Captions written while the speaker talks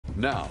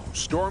Now,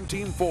 Storm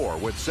Team 4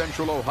 with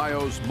Central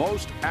Ohio's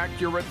most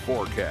accurate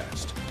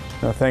forecast.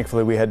 Now,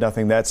 thankfully, we had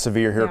nothing that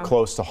severe here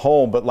close to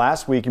home. But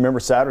last week, you remember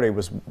Saturday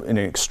was an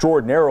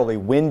extraordinarily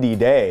windy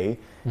day.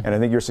 And I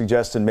think you're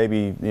suggesting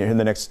maybe in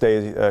the next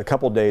day, a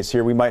couple days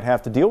here, we might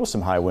have to deal with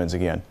some high winds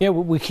again. Yeah,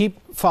 we keep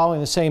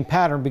following the same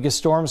pattern because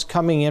storms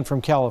coming in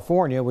from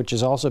California, which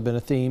has also been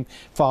a theme,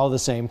 follow the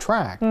same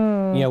track. You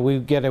know, we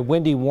get a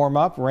windy warm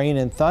up, rain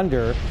and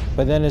thunder,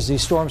 but then as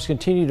these storms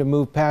continue to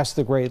move past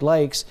the Great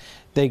Lakes,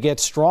 they get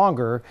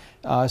stronger,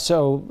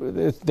 so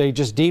they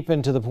just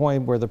deepen to the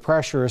point where the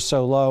pressure is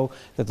so low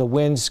that the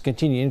winds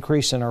continue to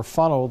increase and are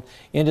funneled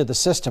into the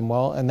system.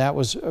 Well, and that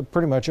was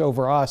pretty much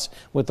over us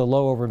with the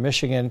low over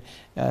Michigan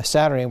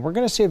Saturday. And we're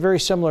going to see a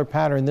very similar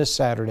pattern this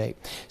Saturday.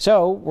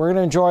 So we're going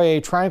to enjoy a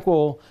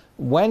tranquil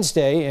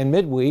Wednesday and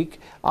midweek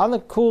on the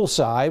cool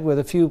side with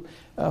a few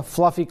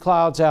fluffy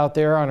clouds out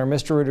there on our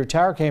Mr. Rooter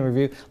Tower Camera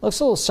view. Looks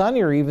a little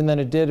sunnier even than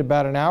it did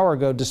about an hour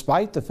ago,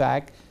 despite the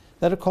fact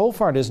that a cold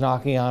front is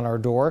knocking on our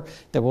door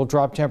that will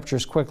drop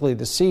temperatures quickly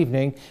this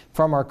evening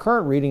from our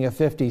current reading of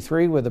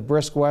 53 with a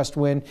brisk west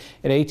wind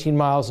at 18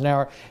 miles an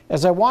hour.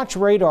 As I watch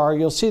radar,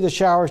 you'll see the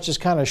showers just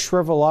kind of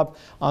shrivel up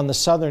on the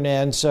southern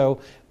end,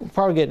 so we'll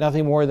probably get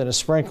nothing more than a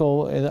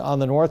sprinkle on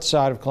the north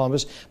side of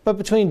Columbus. But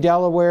between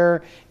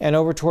Delaware and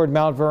over toward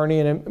Mount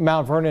Vernon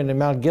and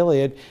Mount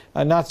Gilead,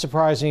 not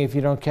surprising if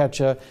you don't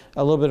catch a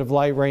little bit of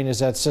light rain as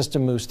that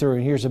system moves through.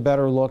 And here's a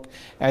better look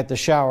at the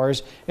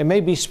showers. It may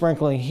be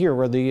sprinkling here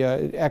where the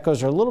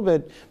echoes are a little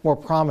bit more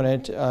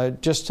prominent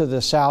just to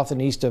the south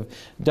and east of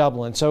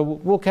Dublin. So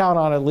we'll count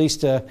on at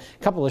least a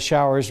couple of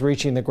showers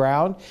reaching the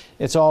ground.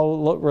 It's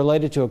all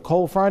related to a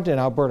cold front and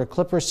Alberta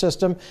Clipper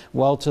system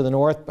well to the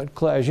north.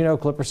 But as you know,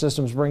 Clipper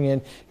systems bring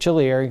in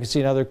chilly air. You can see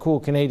another cool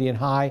Canadian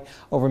high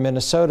over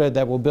Minnesota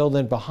that will build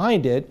in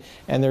behind it.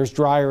 And there's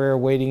drier air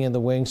waiting in the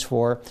wings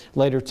for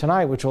later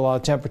tonight, which will allow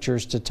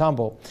temperatures to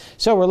tumble.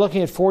 So we're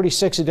looking at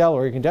 46 at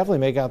Delaware. You can definitely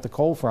make out the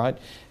cold front.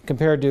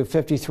 Compared to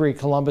 53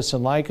 Columbus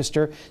and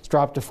Lancaster, it's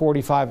dropped to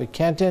 45 at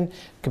Kenton,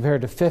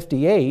 compared to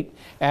 58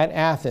 at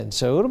Athens.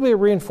 So it'll be a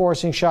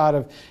reinforcing shot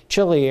of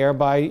chilly air.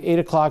 By 8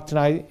 o'clock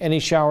tonight,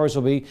 any showers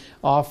will be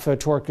off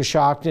toward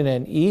Coshocton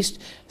and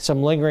east.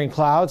 Some lingering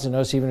clouds, and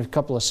notice even a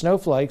couple of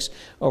snowflakes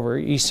over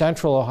east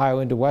central Ohio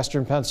into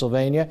western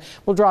Pennsylvania.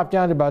 We'll drop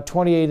down to about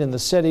 28 in the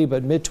city,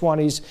 but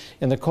mid-20s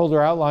in the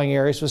colder outlying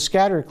areas with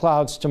scattered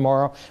clouds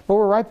tomorrow. But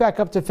we're right back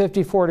up to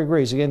 54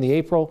 degrees. Again, the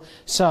April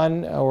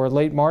sun or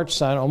late March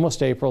sun,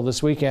 almost April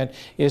this weekend,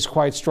 is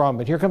quite strong.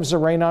 But here comes the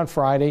rain on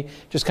Friday,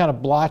 just kind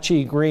of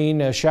blotchy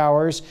green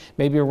showers,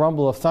 maybe a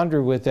rumble of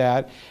thunder with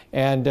that.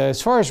 And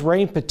as far as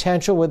rain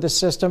potential with the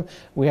system,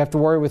 we have to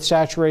worry with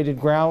saturated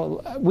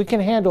ground. We can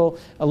handle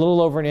a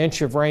little over an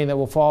inch of rain that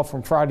will fall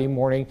from Friday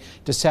morning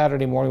to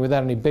Saturday morning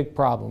without any big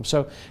problems.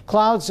 So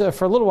clouds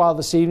for a little while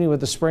this evening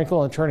with a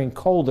sprinkle and turning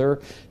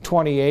colder,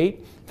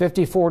 28.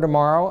 54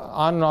 tomorrow,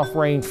 on and off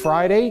rain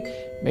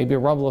Friday, maybe a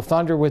rumble of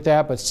thunder with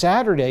that, but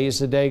Saturday is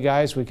the day,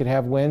 guys, we could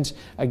have winds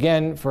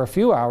again for a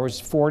few hours,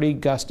 40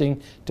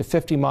 gusting to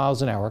 50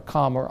 miles an hour,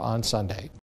 calmer on Sunday.